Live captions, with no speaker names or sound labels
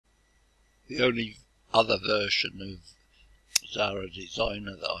The only other version of Zara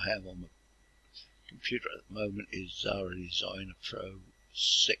Designer that I have on my computer at the moment is Zara Designer Pro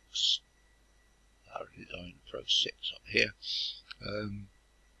 6. Zara Designer Pro 6 up here.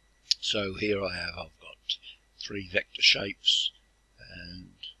 So here I've got 3 vector shapes,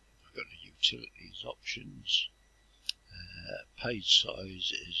 and I've got the utilities options. Page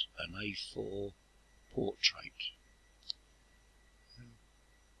size is an A4 portrait.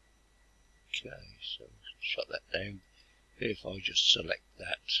 Okay, so shut that down. If I just select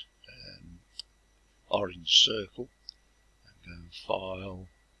that orange circle and go File,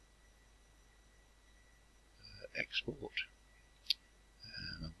 Export,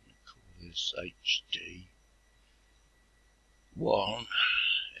 and I'm going to call this HD1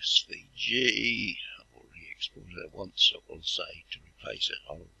 SVG. I've already exported it once, so it will say to replace it.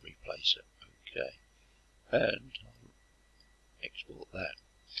 I'll replace it. Okay, and I'll export that.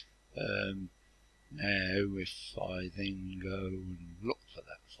 Now if I then go and look for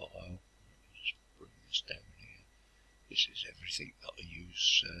that file, let me just bring this down here. This is everything that I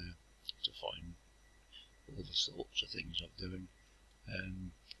use to find all the sorts of things I'm doing.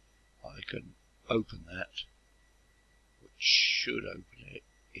 I can open that, which should open it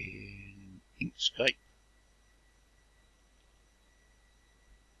in Inkscape.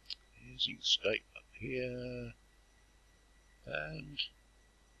 Here's Inkscape up here, and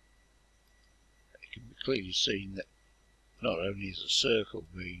it can be clearly seen that not only is the circle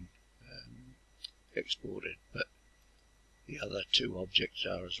being exported, but the other 2 objects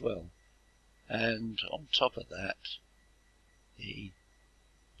are as well. And on top of that, the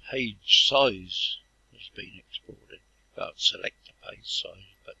page size has been exported. I can't select the page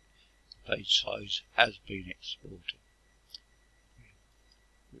size, but the page size has been exported.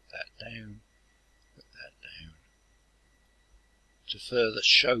 Put that down, put that down. To further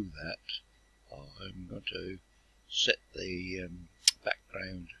show that, I'm going to set the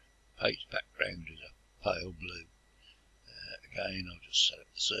background, page background as a pale blue. Again, I'll just set up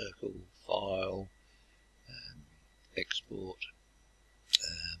the circle, File, Export.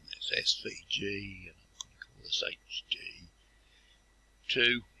 It's SVG, and I'm going to call this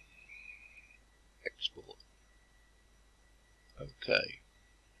HD2. Export. Okay.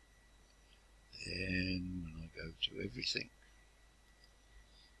 Then when I go to everything,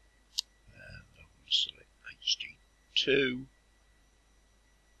 and I'm going to select HD2.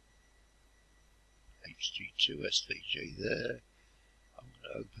 HD2 SVG there. I'm going to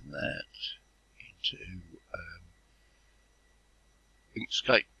open that into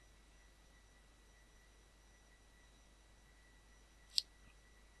Inkscape.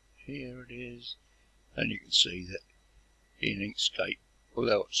 Here it is, and you can see that in Inkscape,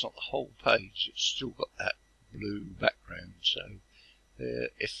 although it's not the whole page, it's still got that blue background. So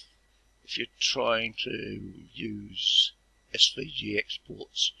if you're trying to use SVG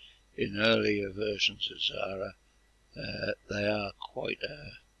exports in earlier versions of Zara, they are quite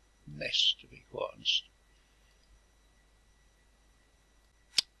a mess, to be quite honest.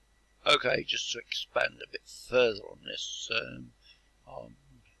 Okay, just to expand a bit further on this,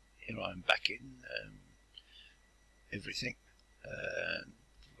 here I'm back in everything.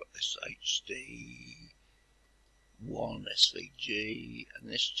 We've got this HD1 SVG, and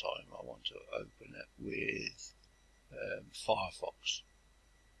this time I want to open it with Firefox.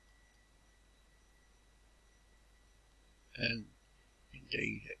 And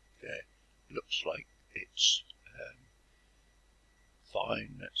indeed it looks like it's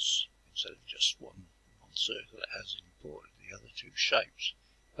fine. That's instead of just one circle, it has imported the other 2 shapes.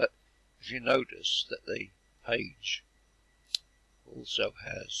 But if you notice that the page also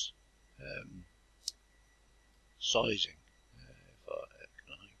has sizing, can I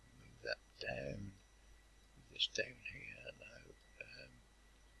move that down, move this down here now.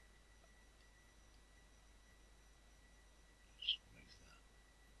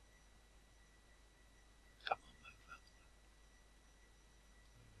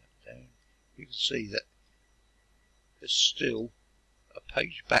 You can see that there's still a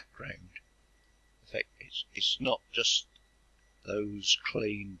page background effect. It's not just those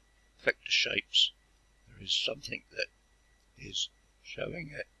clean vector shapes. There is something that is showing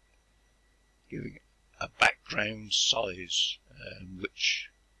it, giving it a background size,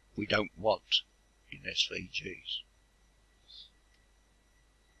 which we don't want in SVGs.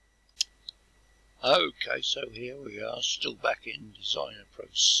 Okay, so here we are, still back in Designer Pro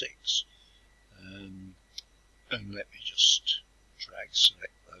 6. And let me just drag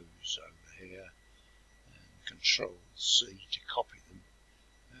select those over here and Control C to copy them,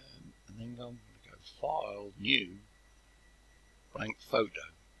 and then I'm going to go File, New, Blank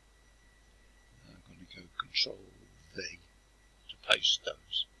Photo. Control V to paste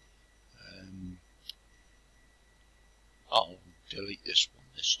those. I'll delete this one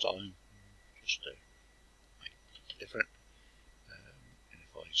this time just to make it different. And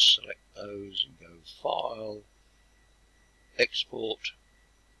if I select those and go File, Export,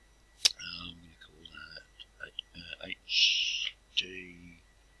 I'm going to call that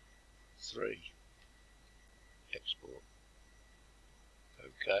HD3 Export.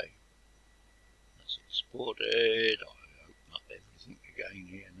 Okay, that's exported. I open up everything again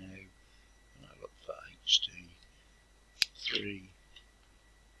here now, and I look for HD3.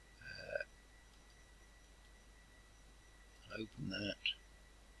 Open that,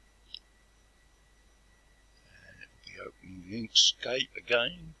 and it will be opening Inkscape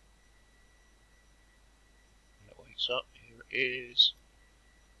again. When it wakes up, here it is.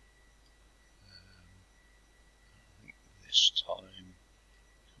 I think this time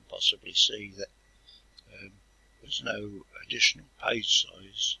you can possibly see that there's no additional page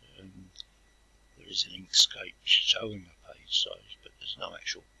size. There is an Inkscape showing a page size, but there's no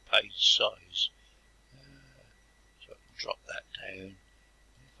actual page size. So I can drop that down.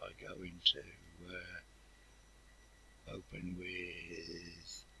 If I go into open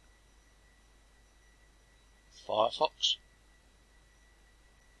with Firefox, I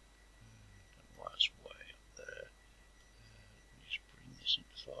don't know why it's way up there. Let me just bring this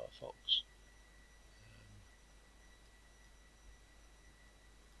into Firefox.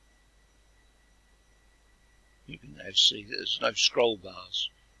 You can now see that there's no scroll bars.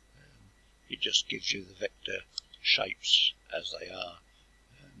 It just gives you the vector shapes as they are.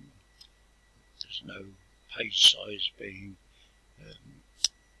 There's no page size being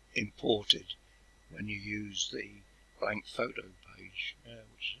imported when you use the blank photo page,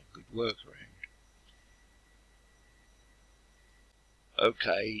 which is a good workaround.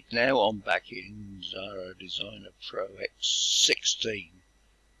 Okay, now I'm back in Zara Designer Pro X16.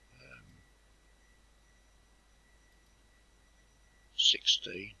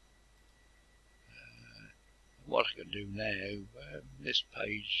 16. What I can do now, this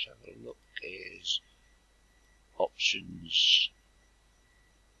page, have a look, is options.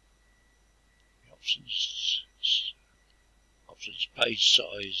 Options page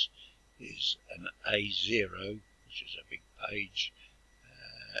size is an A0, which is a big page,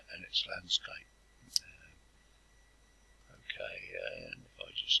 and it's landscape. Okay, and if I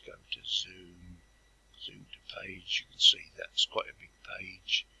just go to zoom to page, you can see that's quite a big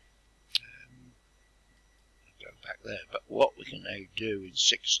page. I'll go back there, but what we can now do in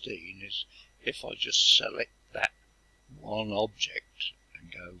 16 is, if I just select that one object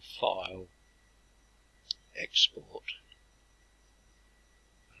and go File, Export,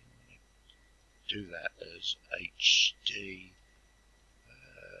 I'm going to do that as HD4,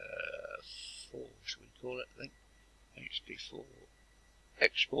 should we call it, I think, HD4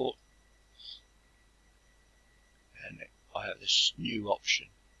 Export. And I have this new option,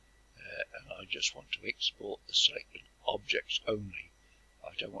 and I just want to export the selected objects only.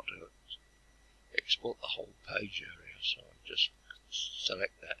 I don't want to export the whole page area, so I just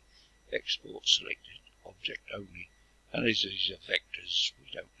select that export selected object only. And as these are vectors, we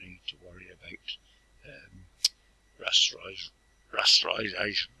don't need to worry about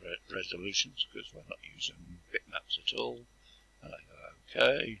rasterization resolutions, because we're not using bitmaps at all. And I go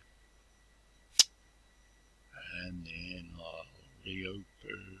OK. And then I'll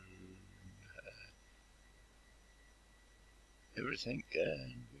reopen everything,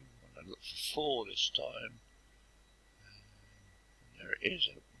 and we want to look for 4 this time. And there it is,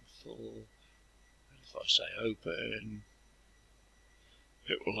 open 4. And if I say open,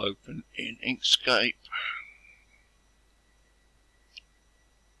 it will open in Inkscape.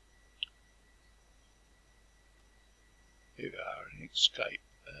 Here we are in Inkscape.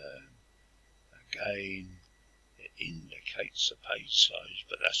 Again, it indicates the page size,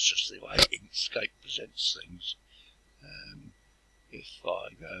 but that's just the way Inkscape presents things. If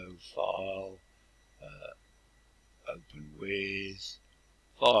I go File, open with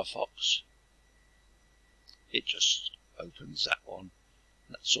Firefox, it just opens that one.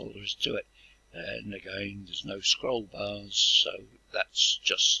 That's all there is to it. And again, there's no scroll bars, so that's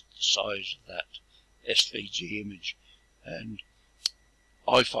just the size of that SVG image. And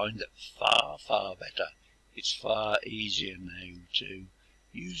I find it far better. It's far easier now to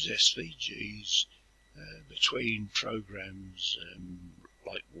use SVGs between programs,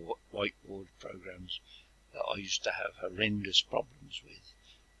 like whiteboard programs that I used to have horrendous problems with.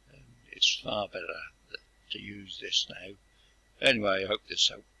 It's far better to use this now. Anyway, I hope this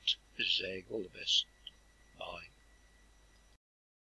helped. This is Egg. All the best. Bye.